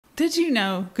Did you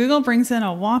know Google brings in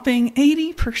a whopping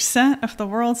 80% of the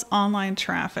world's online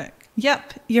traffic?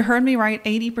 Yep, you heard me right.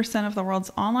 80% of the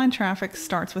world's online traffic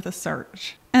starts with a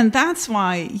search. And that's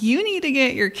why you need to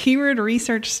get your keyword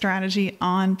research strategy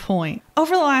on point.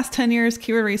 Over the last 10 years,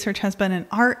 keyword research has been an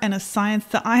art and a science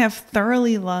that I have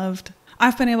thoroughly loved.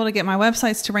 I've been able to get my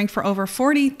websites to rank for over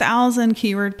 40,000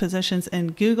 keyword positions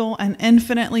in Google and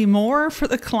infinitely more for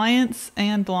the clients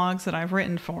and blogs that I've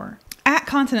written for. At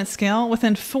Content at Scale,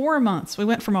 within 4 months, we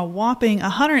went from a whopping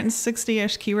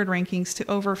 160-ish keyword rankings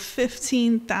to over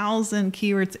 15,000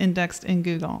 keywords indexed in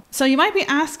Google. So you might be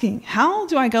asking, how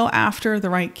do I go after the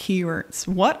right keywords?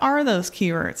 What are those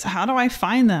keywords? How do I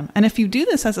find them? And if you do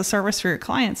this as a service for your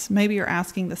clients, maybe you're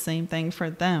asking the same thing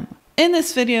for them. In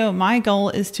this video, my goal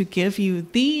is to give you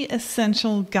the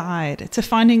essential guide to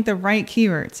finding the right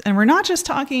keywords. And we're not just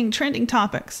talking trending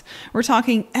topics. We're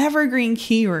talking evergreen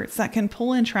keywords that can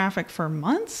pull in traffic for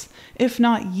months, if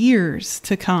not years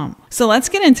to come. So let's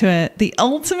get into it. The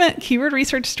ultimate keyword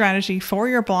research strategy for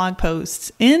your blog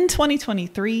posts in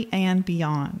 2023 and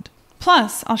beyond.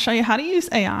 Plus, I'll show you how to use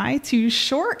AI to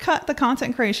shortcut the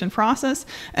content creation process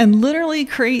and literally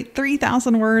create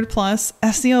 3,000 word plus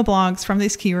SEO blogs from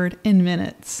this keyword in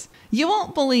minutes. You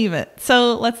won't believe it.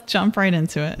 So let's jump right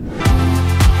into it.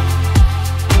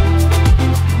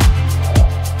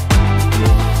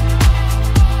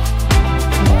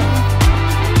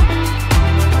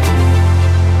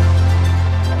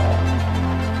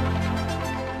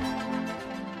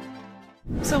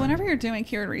 So whenever you're doing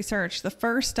keyword research, the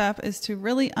first step is to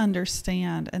really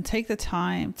understand and take the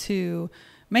time to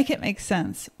make it make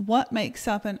sense. What makes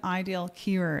up an ideal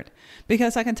keyword?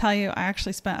 Because I can tell you, I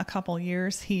actually spent a couple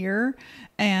years here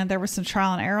and there was some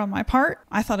trial and error on my part.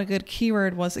 I thought a good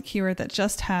keyword was a keyword that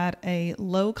just had a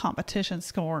low competition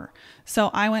score. So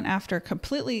I went after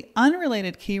completely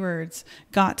unrelated keywords,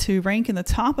 got to rank in the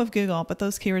top of Google, but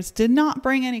those keywords did not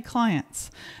bring any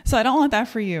clients. So I don't want that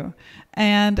for you.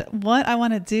 And what I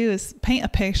want to do is paint a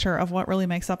picture of what really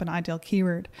makes up an ideal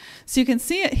keyword. So you can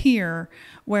see it here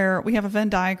where we have a Venn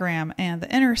diagram and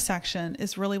the intersection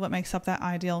is really what makes up that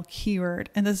ideal keyword.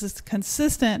 And this is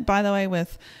consistent, by the way,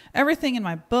 with everything in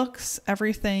my books,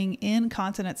 everything in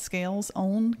Content at Scale's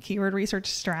own keyword research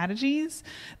strategies.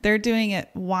 They're doing it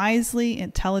wisely,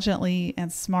 intelligently,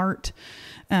 and smart,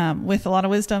 with a lot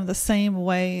of wisdom, the same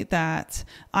way that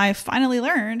I finally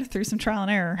learned through some trial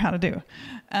and error how to do.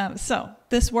 So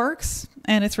this works,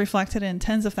 and it's reflected in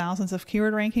tens of thousands of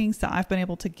keyword rankings that I've been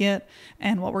able to get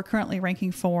and what we're currently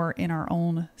ranking for in our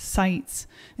own sites,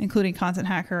 including Content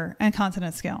Hacker and Content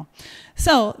at Scale.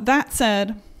 So that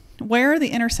said, where the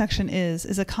intersection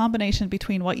is a combination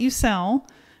between what you sell.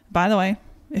 By the way,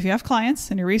 if you have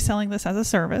clients and you're reselling this as a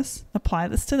service, apply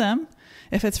this to them.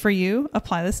 If it's for you,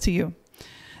 apply this to you.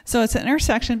 So it's an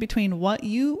intersection between what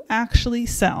you actually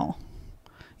sell,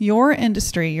 your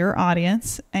industry, your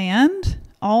audience, and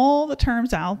all the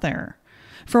terms out there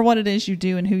for what it is you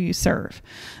do and who you serve.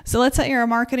 So let's say you're a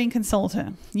marketing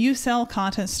consultant. You sell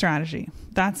content strategy.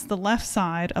 That's the left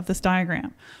side of this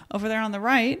diagram. Over there on the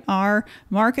right are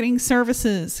marketing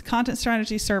services, content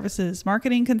strategy services,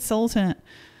 marketing consultant,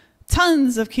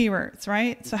 tons of keywords,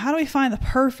 right? So how do we find the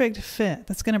perfect fit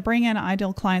that's going to bring in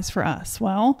ideal clients for us?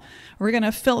 Well, we're going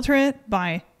to filter it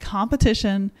by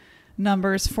competition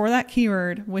numbers for that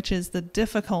keyword, which is the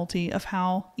difficulty of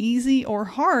how easy or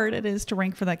hard it is to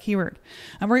rank for that keyword.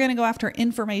 And we're going to go after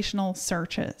informational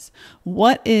searches.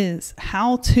 What is,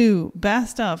 how to,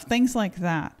 best of, things like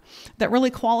that, that really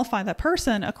qualify that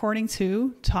person according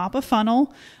to top of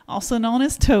funnel, also known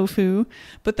as TOFU,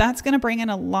 but that's going to bring in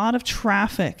a lot of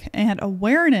traffic and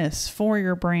awareness for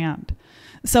your brand.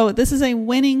 So this is a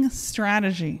winning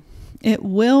strategy. It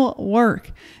will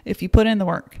work if you put in the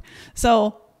work.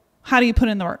 So how do you put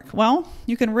in the work? Well,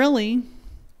 you can really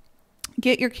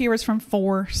get your keywords from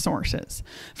 4 sources.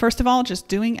 First of all, just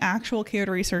doing actual keyword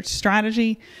research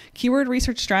strategy. Keyword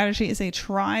research strategy is a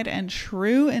tried and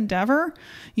true endeavor.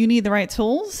 You need the right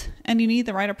tools and you need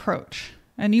the right approach,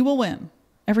 and you will win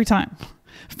every time.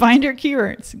 Find your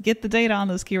keywords, get the data on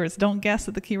those keywords. Don't guess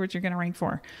at the keywords you're going to rank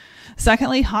for.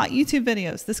 Secondly, hot YouTube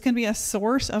videos. This can be a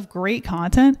source of great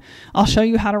content. I'll show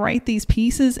you how to write these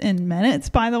pieces in minutes,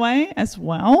 by the way, as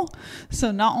well.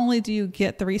 So not only do you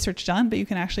get the research done, but you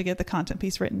can actually get the content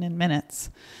piece written in minutes.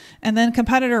 And then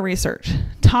competitor research,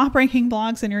 top ranking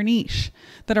blogs in your niche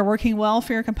that are working well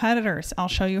for your competitors. I'll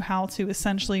show you how to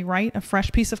essentially write a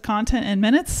fresh piece of content in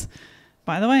minutes.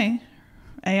 By the way,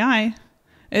 AI,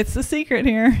 it's the secret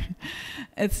here.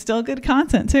 It's still good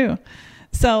content too.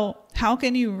 So how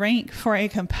can you rank for a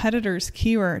competitor's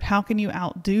keyword? How can you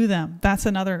outdo them? That's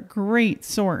another great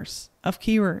source of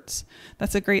keywords.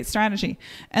 That's a great strategy.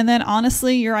 And then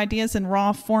honestly, your ideas in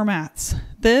raw formats.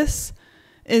 This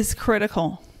is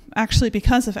critical, actually,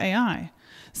 because of AI.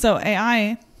 So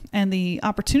AI and the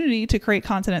opportunity to create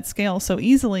content at scale so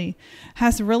easily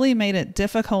has really made it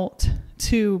difficult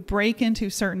to break into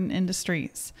certain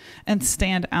industries and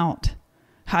stand out.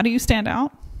 How do you stand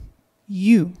out?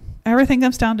 You. Everything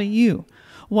comes down to you.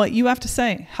 What you have to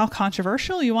say, how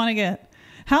controversial you want to get,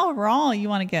 how raw you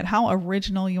want to get, how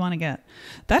original you want to get.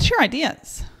 That's your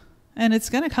ideas. And it's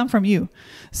going to come from you.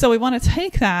 So we want to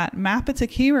take that, map it to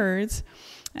keywords,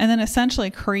 and then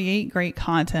essentially create great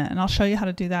content. And I'll show you how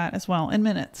to do that as well in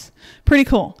minutes. Pretty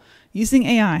cool. Using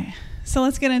AI. So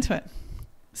let's get into it.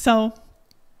 So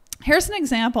here's an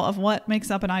example of what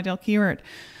makes up an ideal keyword.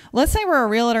 Let's say we're a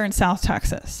realtor in South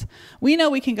Texas. We know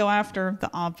we can go after the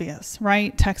obvious,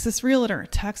 right? Texas realtor,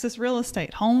 Texas real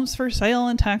estate, homes for sale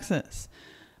in Texas.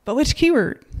 But which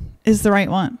keyword is the right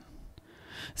one?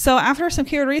 So after some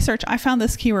keyword research, I found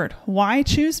this keyword, why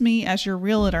choose me as your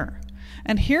realtor?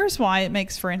 And here's why it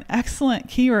makes for an excellent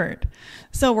keyword.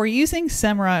 So we're using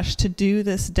SEMrush to do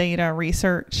this data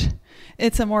research.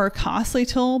 It's a more costly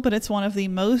tool, but it's one of the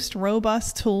most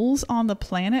robust tools on the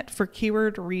planet for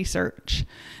keyword research.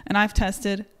 And I've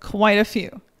tested quite a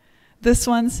few. This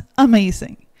one's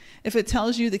amazing. If it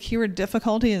tells you the keyword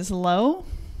difficulty is low,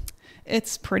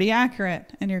 it's pretty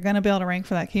accurate and you're going to be able to rank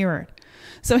for that keyword.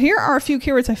 So here are a few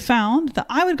keywords I found that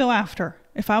I would go after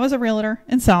if I was a realtor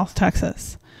in South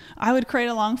Texas. I would create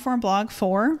a long form blog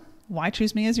for why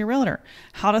choose me as your realtor?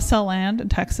 How to sell land in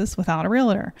Texas without a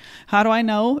realtor? How do I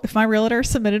know if my realtor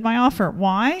submitted my offer?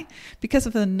 Why? Because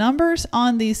of the numbers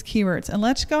on these keywords. And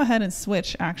let's go ahead and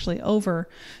switch actually over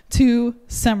to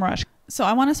SEMrush. So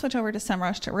I want to switch over to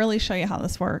SEMrush to really show you how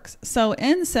this works. So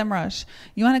in SEMrush,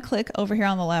 you want to click over here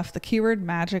on the left, the keyword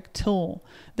magic tool.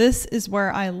 This is where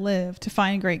I live to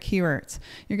find great keywords.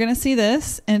 You're going to see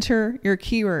this, enter your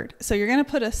keyword. So you're going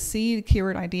to put a seed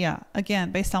keyword idea,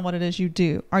 again, based on what it is you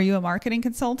do. Are you a marketing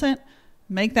consultant?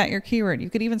 Make that your keyword. You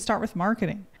could even start with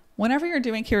marketing. Whenever you're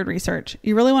doing keyword research,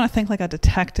 you really want to think like a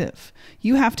detective.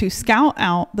 You have to scout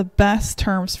out the best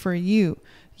terms for you.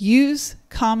 Use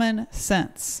common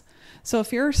sense. So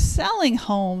if you're selling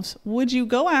homes, would you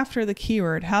go after the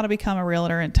keyword, how to become a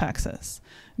realtor in Texas?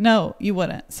 No, you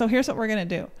wouldn't. So here's what we're going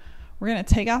to do. We're going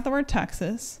to take out the word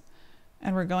Texas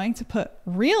and we're going to put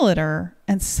realtor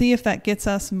and see if that gets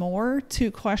us more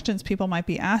to questions people might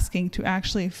be asking to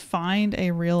actually find a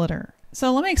realtor.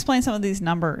 So let me explain some of these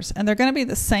numbers, and they're going to be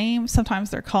the same. Sometimes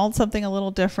they're called something a little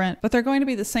different, but they're going to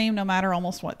be the same no matter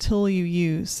almost what tool you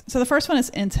use. So the first one is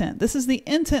intent. This is the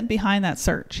intent behind that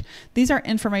search. These are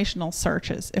informational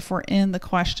searches if we're in the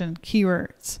question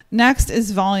keywords. Next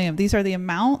is volume. These are the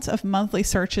amount of monthly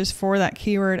searches for that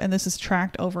keyword, and this is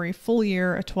tracked over a full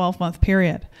year, a 12-month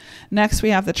period. Next,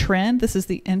 we have the trend. This is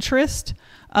the interest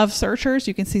of searchers.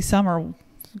 You can see some are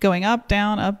going up,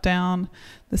 down, up, down.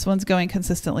 This one's going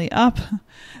consistently up.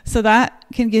 So that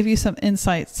can give you some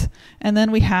insights. And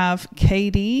then we have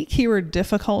KD, keyword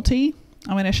difficulty.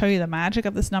 I'm going to show you the magic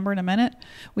of this number in a minute.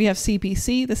 We have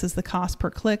CPC. This is the cost per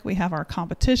click. We have our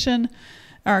competition,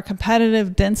 our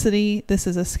competitive density. This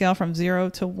is a scale from 0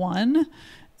 to 1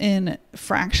 in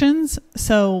fractions.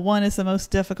 So 1 is the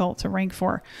most difficult to rank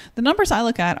for. The numbers I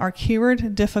look at are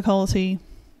keyword difficulty,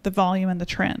 the volume, and the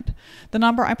trend. The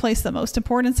number I place the most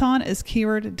importance on is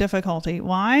keyword difficulty.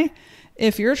 Why?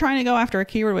 If you're trying to go after a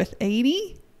keyword with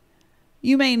 80,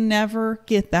 you may never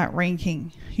get that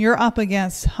ranking. You're up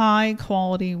against high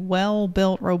quality,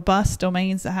 well-built, robust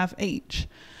domains that have H.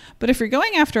 But if you're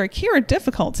going after a keyword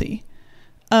difficulty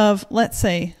of, let's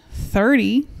say,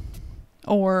 30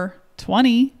 or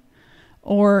 20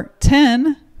 or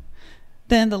 10,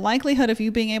 then the likelihood of you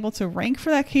being able to rank for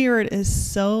that keyword is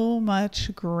so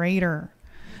much greater.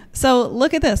 So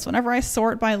look at this. Whenever I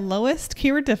sort by lowest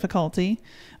keyword difficulty,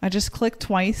 I just click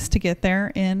twice to get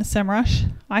there in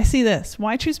SEMrush. I see this.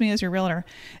 Why choose me as your realtor?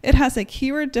 It has a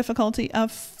keyword difficulty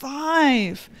of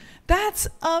 5. That's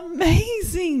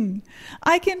amazing.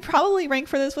 I can probably rank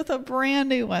for this with a brand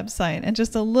new website and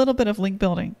just a little bit of link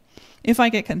building if I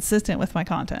get consistent with my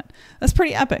content. That's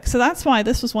pretty epic. So that's why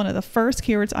this was one of the first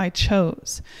keywords I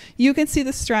chose. You can see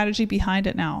the strategy behind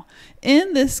it now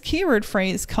in this keyword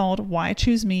phrase called why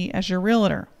choose me as your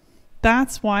realtor.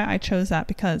 That's why I chose that,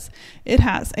 because it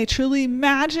has a truly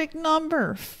magic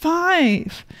number,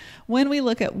 5. When we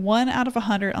look at 1 out of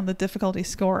 100 on the difficulty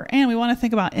score, and we want to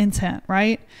think about intent,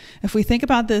 right? If we think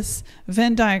about this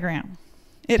Venn diagram,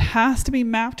 It has to be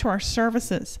mapped to our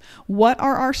services. What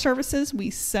are our services? We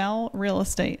sell real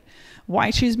estate.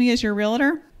 Why choose me as your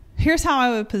realtor? Here's how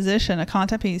I would position a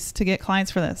content piece to get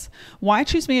clients for this. Why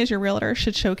choose me as your realtor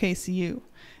should showcase you.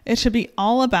 It should be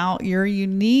all about your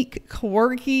unique,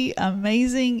 quirky,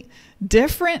 amazing,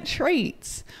 different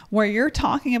traits where you're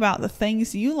talking about the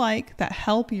things you like that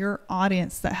help your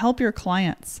audience, that help your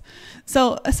clients.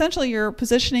 So essentially you're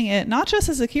positioning it not just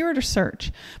as a keyword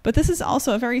search, but this is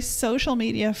also a very social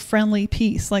media friendly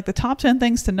piece, like the top 10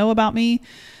 things to know about me.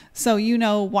 So you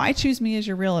know, why choose me as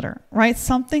your realtor, right?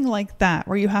 Something like that,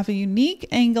 where you have a unique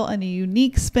angle and a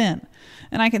unique spin.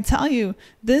 And I can tell you,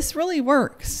 this really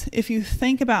works if you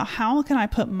think about how can I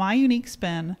put my unique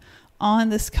spin on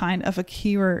this kind of a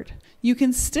keyword. You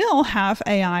can still have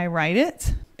AI write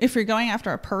it. If you're going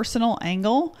after a personal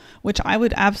angle, which I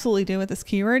would absolutely do with this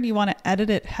keyword, you want to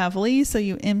edit it heavily so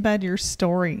you embed your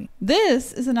story.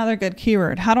 This is another good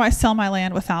keyword. How do I sell my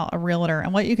land without a realtor?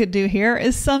 And what you could do here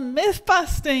is some myth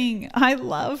busting. I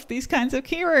love these kinds of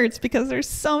keywords because there's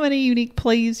so many unique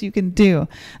plays you can do.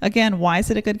 Again, why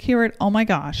is it a good keyword? Oh my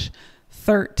gosh,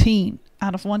 13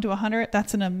 out of 1 to 100.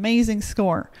 That's an amazing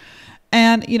score.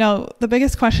 And you know, the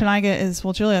biggest question I get is,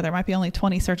 well, Julia, there might be only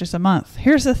 20 searches a month.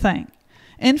 Here's the thing.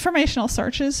 Informational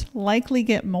searches likely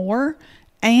get more,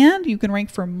 and you can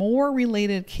rank for more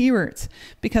related keywords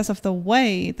because of the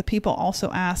way the people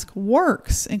also ask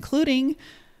works, including,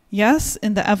 yes,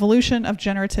 in the evolution of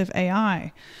generative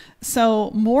AI.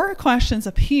 So more questions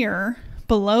appear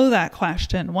below that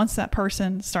question once that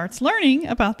person starts learning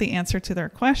about the answer to their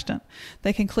question.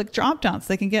 They can click drop downs,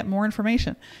 they can get more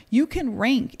information. You can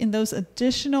rank in those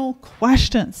additional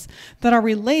questions that are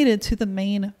related to the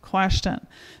main question.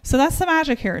 So that's the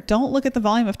magic here. Don't look at the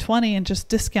volume of 20 and just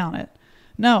discount it.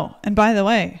 No, and by the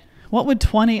way, what would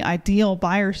 20 ideal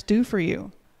buyers do for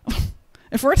you?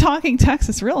 If we're talking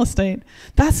Texas real estate,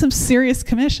 that's some serious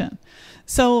commission.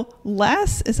 So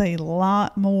less is a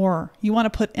lot more. You want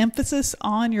to put emphasis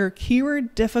on your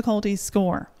keyword difficulty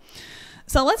score.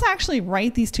 So let's actually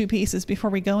write these two pieces before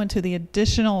we go into the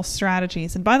additional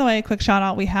strategies. And by the way, a quick shout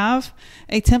out, we have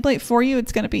a template for you.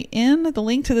 It's going to be in the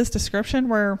link to this description.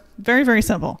 We're very, very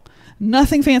simple.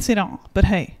 Nothing fancy at all, but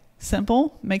hey,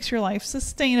 simple makes your life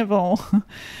sustainable.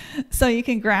 So you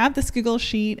can grab this Google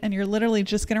sheet and you're literally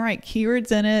just going to write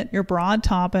keywords in it, your broad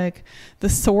topic, the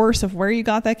source of where you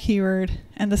got that keyword,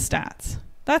 and the stats.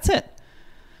 That's it.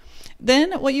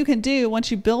 Then what you can do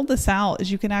once you build this out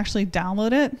is you can actually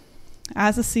download it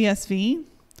as a CSV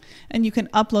and you can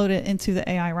upload it into the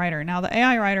AI writer. Now the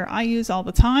AI writer I use all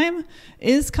the time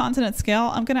is Content at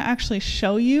Scale. I'm going to actually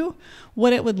show you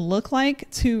what it would look like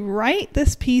to write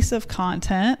this piece of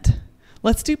content.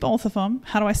 Let's do both of them.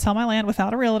 How do I sell my land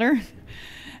without a realtor?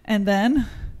 And then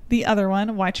the other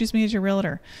one, why choose me as your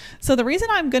realtor? So the reason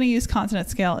I'm going to use Content at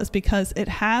Scale is because it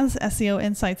has SEO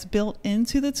insights built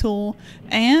into the tool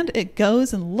and it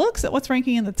goes and looks at what's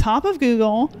ranking in the top of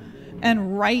Google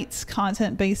and writes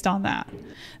content based on that.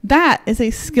 That is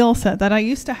a skill set that I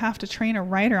used to have to train a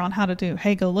writer on how to do.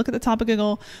 Hey, go look at the top of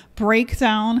Google, break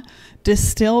down,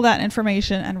 distill that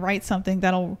information, and write something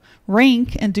that'll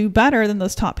rank and do better than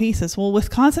those top pieces. Well, with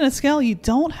Content at Scale, you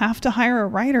don't have to hire a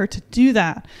writer to do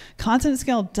that. Content at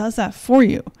Scale does that for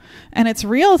you. And it's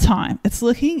real time. It's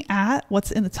looking at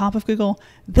what's in the top of Google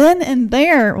then and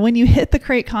there when you hit the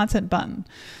create content button.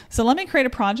 So let me create a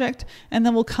project and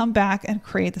then we'll come back and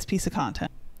create this piece of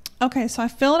content. Okay, so I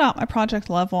filled out my project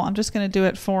level. I'm just going to do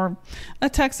it for a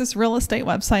Texas real estate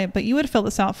website, but you would fill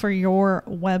this out for your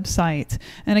website.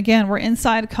 And again, we're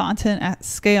inside Content at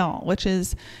Scale, which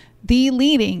is the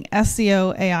leading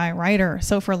SEO AI writer.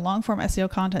 So for long form SEO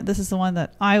content, this is the one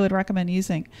that I would recommend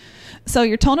using. So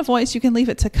your tone of voice, you can leave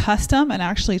it to custom and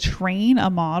actually train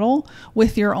a model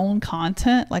with your own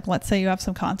content. Like let's say you have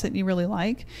some content you really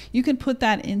like, you can put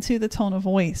that into the tone of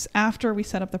voice after we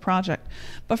set up the project.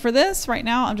 But for this right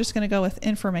now, I'm just going to go with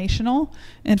informational,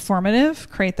 informative,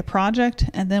 create the project,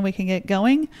 and then we can get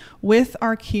going with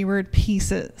our keyword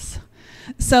pieces.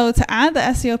 So to add the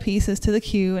SEO pieces to the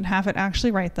queue and have it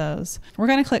actually write those, we're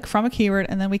going to click from a keyword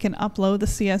and then we can upload the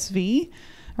CSV,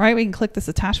 right? We can click this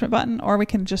attachment button or we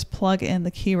can just plug in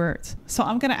the keywords. So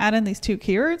I'm going to add in these two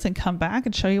keywords and come back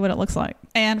and show you what it looks like.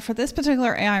 And for this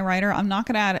particular AI writer, I'm not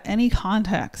going to add any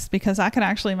context because I could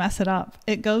actually mess it up.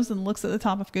 It goes and looks at the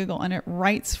top of Google and it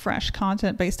writes fresh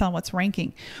content based on what's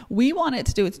ranking. We want it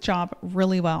to do its job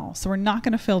really well. So we're not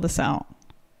going to fill this out.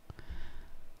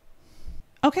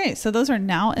 Okay, so those are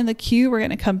now in the queue. We're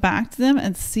going to come back to them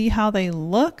and see how they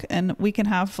look, and we can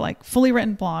have like fully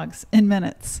written blogs in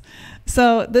minutes.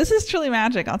 So this is truly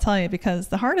magic, I'll tell you, because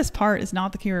the hardest part is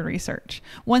not the keyword research.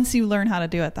 Once you learn how to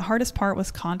do it, the hardest part was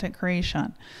content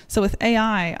creation. So with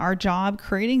AI, our job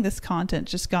creating this content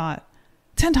just got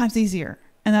 10 times easier,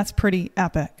 and that's pretty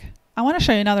epic. I want to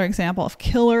show you another example of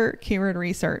killer keyword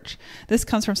research. This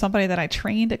comes from somebody that I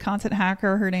trained at Content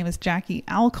Hacker. Her name is Jackie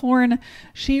Alcorn.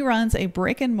 She runs a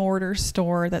brick and mortar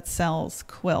store that sells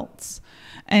quilts.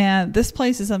 And this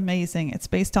place is amazing. It's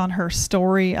based on her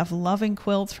story of loving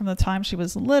quilts from the time she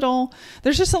was little.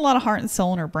 There's just a lot of heart and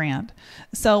soul in her brand.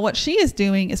 So what she is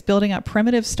doing is building up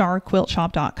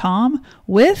primitivestarquiltshop.com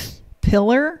with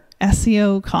pillar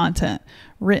SEO content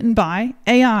written by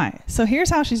AI. So here's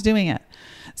how she's doing it.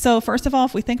 So first of all,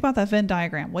 if we think about that Venn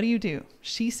diagram, what do?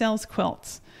 She sells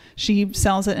quilts. She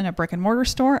sells it in a brick and mortar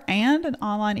store and an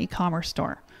online e-commerce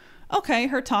store. Okay,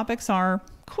 her topics are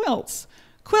quilts,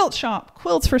 quilt shop,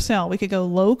 quilts for sale. We could go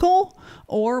local,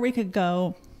 or we could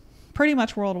go pretty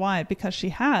much worldwide because she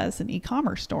has an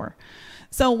e-commerce store.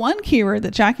 So one keyword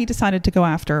that Jackie decided to go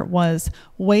after was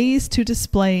ways to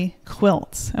display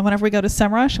quilts. And whenever we go to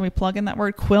SEMrush and we plug in that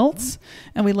word quilts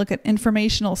and we look at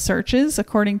informational searches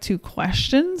according to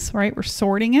questions, right? We're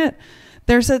sorting it.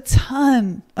 There's a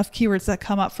ton of keywords that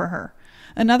come up for her.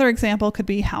 Another example could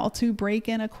be how to break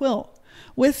in a quilt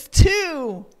with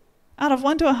 2 out of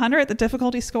 1 to 100. The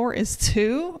difficulty score is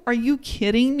 2. Are you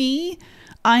kidding me?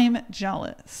 I'm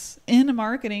jealous. In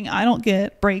marketing, I don't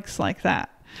get breaks like that.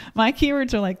 My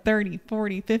keywords are like 30,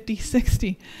 40, 50,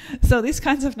 60. So these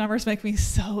kinds of numbers make me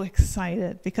so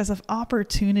excited because of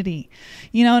opportunity,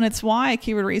 and it's why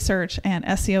keyword research and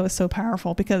SEO is so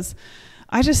powerful, because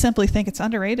I just simply think it's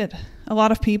underrated. A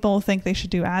lot of people think they should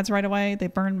do ads right away. They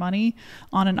burn money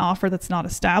on an offer that's not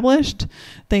established.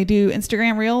 They do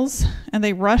Instagram reels and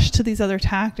they rush to these other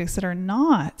tactics that are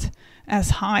not as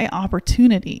high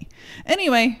opportunity.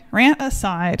 Anyway, rant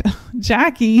aside,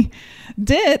 Jackie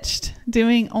ditched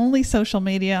doing only social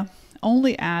media,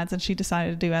 only ads, and she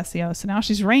decided to do SEO. So now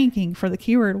she's ranking for the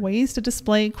keyword ways to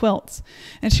display quilts.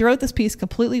 And she wrote this piece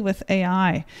completely with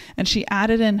AI, and she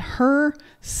added in her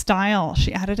style.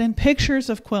 She added in pictures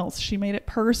of quilts. She made it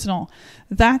personal.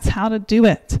 That's how to do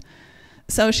it.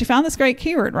 So she found this great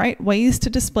keyword, right? Ways to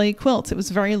display quilts. It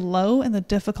was very low in the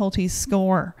difficulty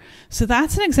score. So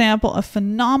that's an example of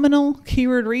phenomenal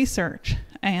keyword research.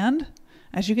 And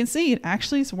as you can see, it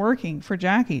actually is working for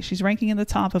Jackie. She's ranking in the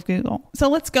top of Google. So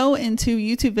let's go into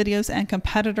YouTube videos and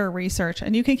competitor research.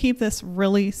 And you can keep this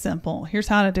really simple. Here's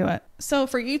how to do it. So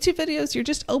for YouTube videos, you're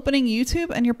just opening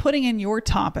YouTube and you're putting in your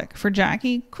topic. For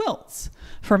Jackie, quilts.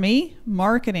 For me,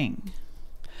 marketing.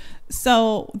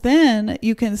 So then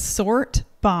you can sort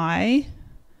by,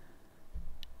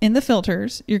 in the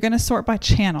filters, you're going to sort by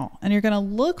channel, and you're going to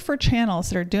look for channels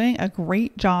that are doing a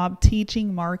great job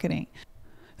teaching marketing.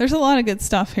 There's a lot of good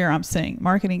stuff here I'm seeing.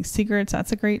 Marketing Secrets,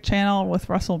 that's a great channel with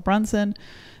Russell Brunson,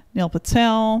 Neil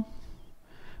Patel.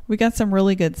 We got some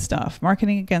really good stuff.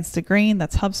 Marketing Against the Grain,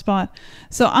 that's HubSpot.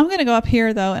 So I'm going to go up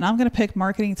here though, and I'm going to pick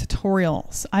marketing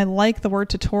tutorials. I like the word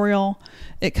tutorial.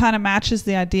 It kind of matches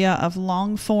the idea of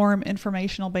long form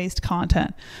informational based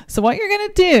content. So what you're going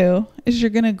to do is you're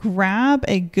going to grab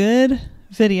a good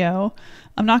video.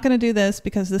 I'm not going to do this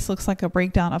because this looks like a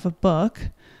breakdown of a book.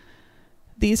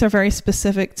 These are very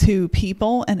specific to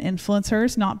people and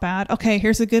influencers, not bad. Okay,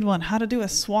 here's a good one. How to do a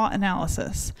SWOT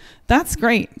analysis. That's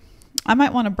great. I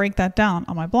might want to break that down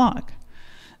on my blog.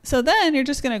 So then you're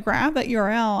just going to grab that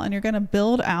URL and you're going to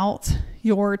build out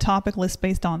your topic list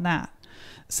based on that.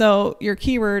 So your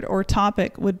keyword or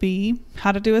topic would be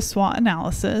how to do a SWOT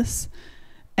analysis,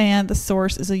 and the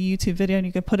source is a YouTube video, and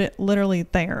you can put it literally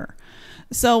there.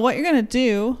 So what you're going to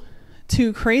do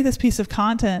to create this piece of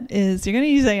content is you're going to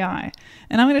use AI,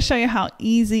 and I'm going to show you how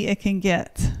easy it can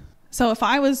get. So if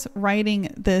I was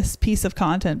writing this piece of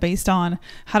content based on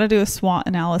how to do a SWOT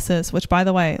analysis, which by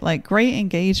the way, like great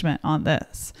engagement on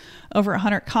this, over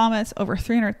 100 comments, over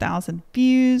 300,000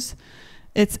 views,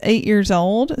 it's 8 years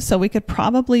old. So we could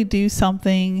probably do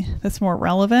something that's more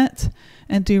relevant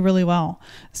and do really well.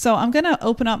 So I'm going to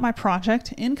open up my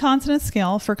project in Continent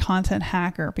Scale for Content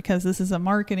Hacker, because this is a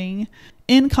marketing.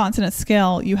 In Continent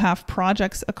Scale, you have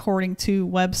projects according to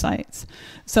websites.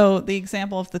 So the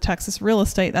example of the Texas real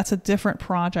estate, that's a different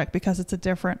project because it's a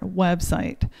different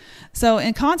website. So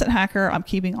in Content Hacker, I'm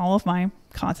keeping all of my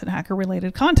Content Hacker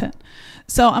related content.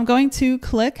 So I'm going to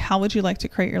click how would you like to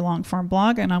create your long form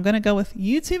blog, and I'm going to go with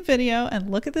YouTube video, and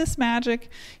look at this magic.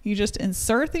 You just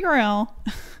insert the URL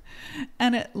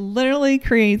And it literally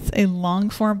creates a long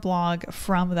form blog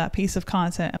from that piece of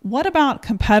content. What about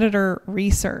competitor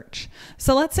research?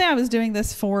 So let's say I was doing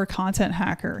this for Content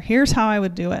Hacker. Here's how I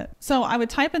would do it. So I would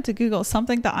type into Google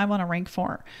something that I want to rank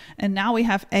for. And now we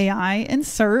have AI in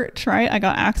search, right? I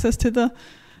got access to the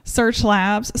search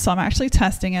labs, so I'm actually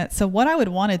testing it. So what I would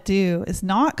want to do is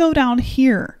not go down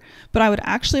here, but I would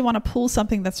actually want to pull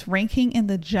something that's ranking in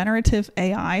the generative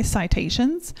AI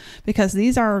citations, because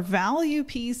these are value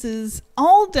pieces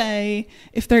all day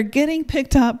if they're getting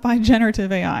picked up by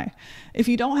generative AI. If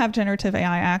you don't have generative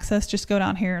AI access, just go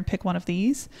down here and pick one of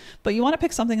these. But you want to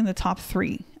pick something in the top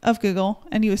 3 of Google,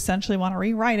 and you essentially want to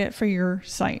rewrite it for your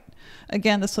site.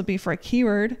 Again, this would be for a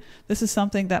keyword. This is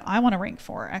something that I want to rank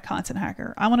for at Content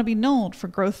Hacker. I want to be known for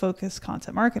growth-focused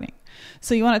content marketing.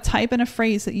 So you want to type in a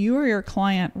phrase that you or your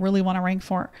client really want to rank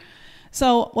for.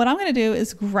 So what I'm going to do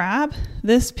is grab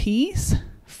this piece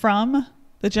from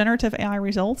the generative AI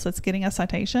results that's getting a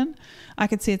citation. I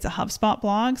can see it's a HubSpot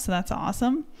blog, so that's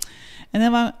awesome. And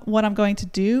then what I'm going to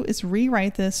do is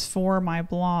rewrite this for my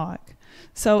blog.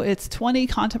 So it's 20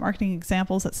 content marketing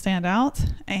examples that stand out.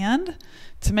 And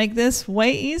to make this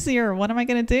way easier, what am I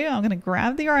going to do? I'm going to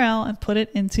grab the URL and put it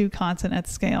into Content at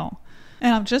Scale.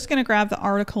 And I'm just going to grab the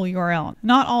article URL,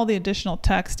 not all the additional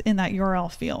text in that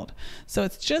URL field. So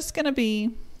it's just going to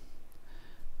be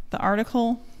the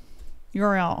article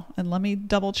URL. And let me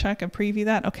double check and preview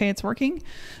that. Okay, it's working.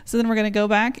 So then we're going to go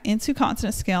back into Content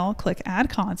at Scale, click Add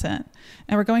Content,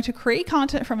 and we're going to create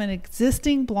content from an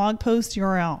existing blog post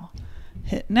URL.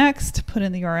 Hit Next, put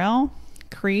in the URL,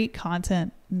 create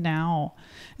content now.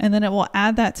 And then it will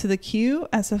add that to the queue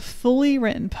as a fully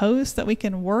written post that we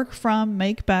can work from,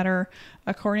 make better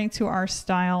according to our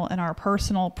style and our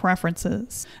personal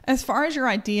preferences. As far as your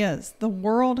ideas,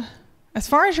 as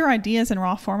far as your ideas in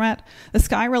raw format, the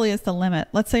sky really is the limit.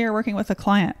 Let's say you're working with a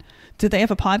client. Do they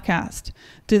have a podcast?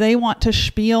 Do they want to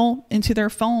spiel into their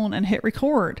phone and hit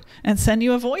record and send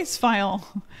you a voice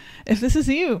file? If this is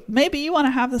you, maybe you want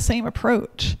to have the same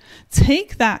approach.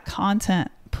 Take that content,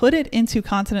 put it into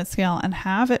Content at Scale, and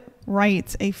have it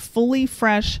write a fully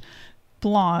fresh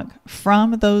blog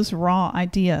from those raw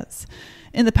ideas.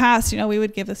 In the past, we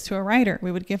would give this to a writer.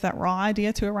 We would give that raw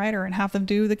idea to a writer and have them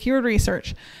do the keyword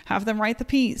research, have them write the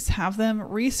piece, have them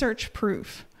research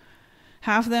proof,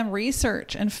 have them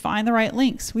research and find the right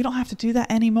links. We don't have to do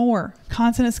that anymore.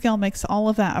 Content at Scale makes all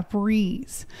of that a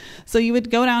breeze. So you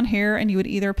would go down here and you would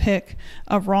either pick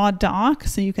a raw doc,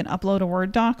 so you can upload a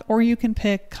Word doc, or you can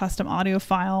pick custom audio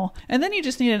file. And then you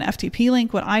just need an FTP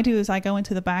link. What I do is I go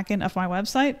into the back end of my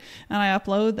website and I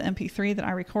upload the MP3 that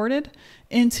I recorded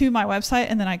into my website,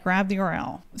 and then I grab the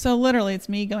URL. So literally it's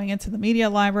me going into the media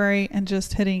library and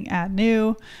just hitting add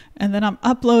new, and then I'm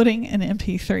uploading an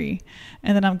MP3,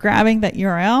 and then I'm grabbing that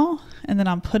URL, and then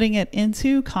I'm putting it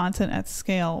into Content at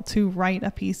Scale to write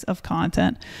a piece of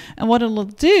content. And what it'll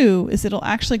do is it'll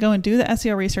actually go and do the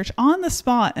SEO research on the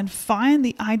spot and find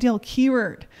the ideal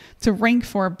keyword to rank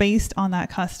for based on that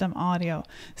custom audio.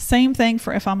 Same thing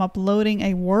for if I'm uploading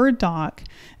a Word doc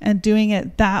and doing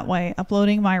it that way,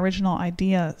 uploading my original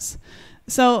ideas.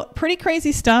 So pretty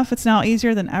crazy stuff. It's now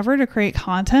easier than ever to create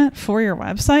content for your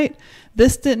website.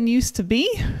 This didn't used to be,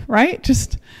 right?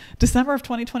 Just December of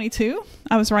 2022,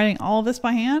 I was writing all of this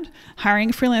by hand,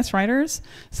 hiring freelance writers.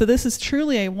 So this is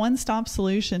truly a one-stop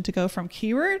solution to go from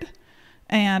keyword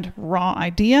and raw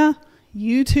idea,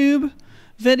 YouTube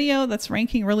video that's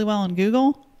ranking really well in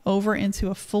Google, over into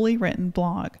a fully written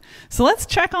blog. So let's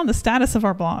check on the status of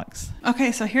our blogs.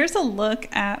 Okay, so here's a look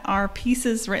at our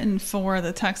pieces written for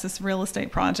the Texas Real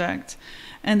Estate Project.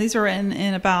 And these were written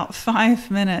in about 5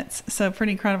 minutes, so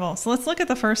pretty incredible. So let's look at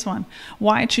the first one,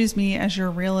 why choose me as your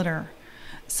realtor.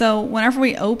 So whenever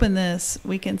we open this,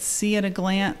 we can see at a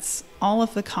glance all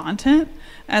of the content,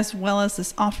 as well as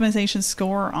this optimization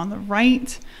score on the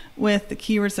right with the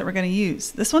keywords that we're going to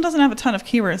use. This one doesn't have a ton of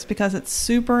keywords because it's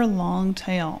super long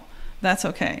tail. That's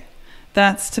okay.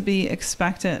 That's to be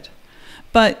expected.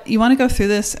 But you want to go through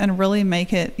this and really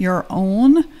make it your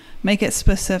own, make it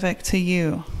specific to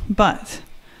you. But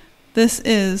this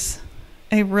is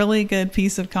a really good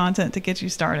piece of content to get you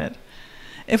started.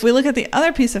 If we look at the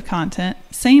other piece of content,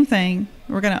 same thing.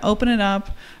 We're going to open it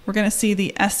up. We're going to see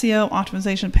the SEO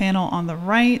optimization panel on the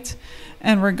right,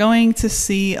 and we're going to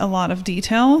see a lot of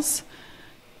details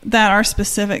that are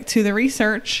specific to the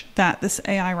research that this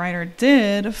AI writer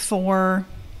did for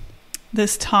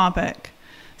this topic.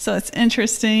 So it's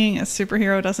interesting. A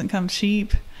superhero doesn't come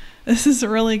cheap. This is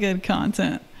really good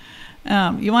content.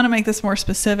 You want to make this more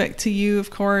specific to you, of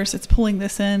course. It's pulling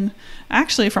this in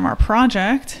actually from our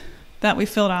project. that we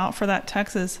filled out for that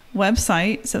Texas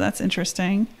website. So that's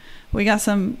interesting. We got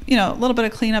some, a little bit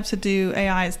of cleanup to do.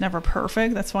 AI is never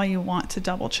perfect. That's why you want to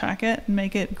double check it and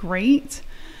make it great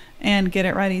and get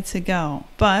it ready to go.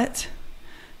 But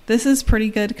this is pretty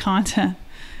good content.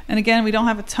 And again, we don't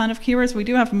have a ton of keywords. We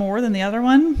do have more than the other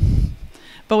one,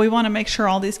 but we want to make sure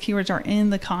all these keywords are in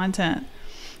the content.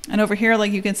 And over here,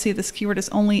 like you can see, this keyword is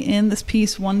only in this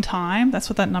piece one time. That's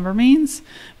what that number means.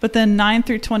 But then 9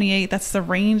 through 28, that's the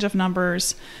range of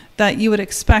numbers that you would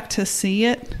expect to see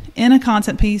it in a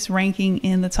content piece ranking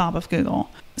in the top of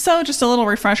Google. So just a little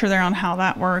refresher there on how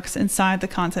that works inside the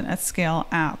Content at Scale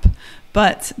app.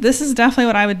 But this is definitely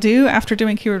what I would do after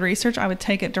doing keyword research. I would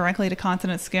take it directly to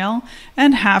Content at Scale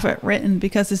and have it written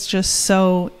because it's just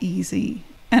so easy.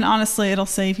 And honestly, it'll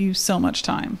save you so much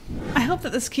time. I hope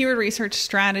that this keyword research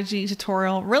strategy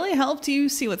tutorial really helped you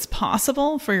see what's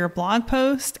possible for your blog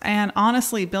post and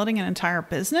honestly building an entire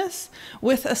business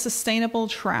with a sustainable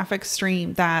traffic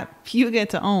stream that you get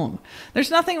to own.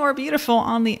 There's nothing more beautiful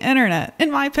on the internet,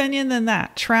 in my opinion, than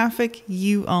that traffic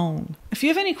you own. If you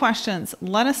have any questions,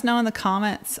 let us know in the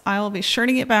comments. I will be sure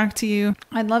to get back to you.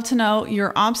 I'd love to know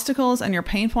your obstacles and your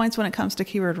pain points when it comes to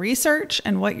keyword research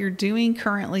and what you're doing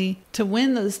currently to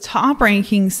win those top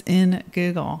rankings in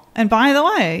Google. And by the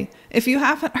way, if you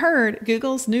haven't heard,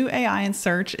 Google's new AI in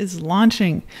search is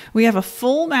launching. We have a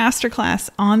full masterclass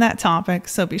on that topic,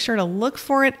 so be sure to look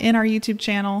for it in our YouTube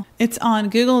channel. It's on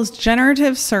Google's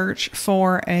generative search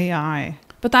for AI.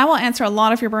 But that will answer a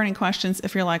lot of your burning questions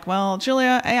if you're like, well,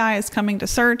 Julia, AI is coming to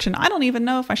search and I don't even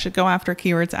know if I should go after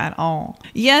keywords at all.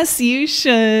 Yes, you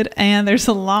should. And there's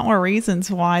a lot more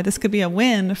reasons why this could be a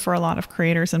win for a lot of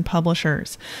creators and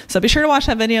publishers. So be sure to watch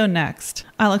that video next.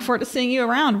 I look forward to seeing you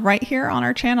around right here on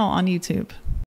our channel on YouTube.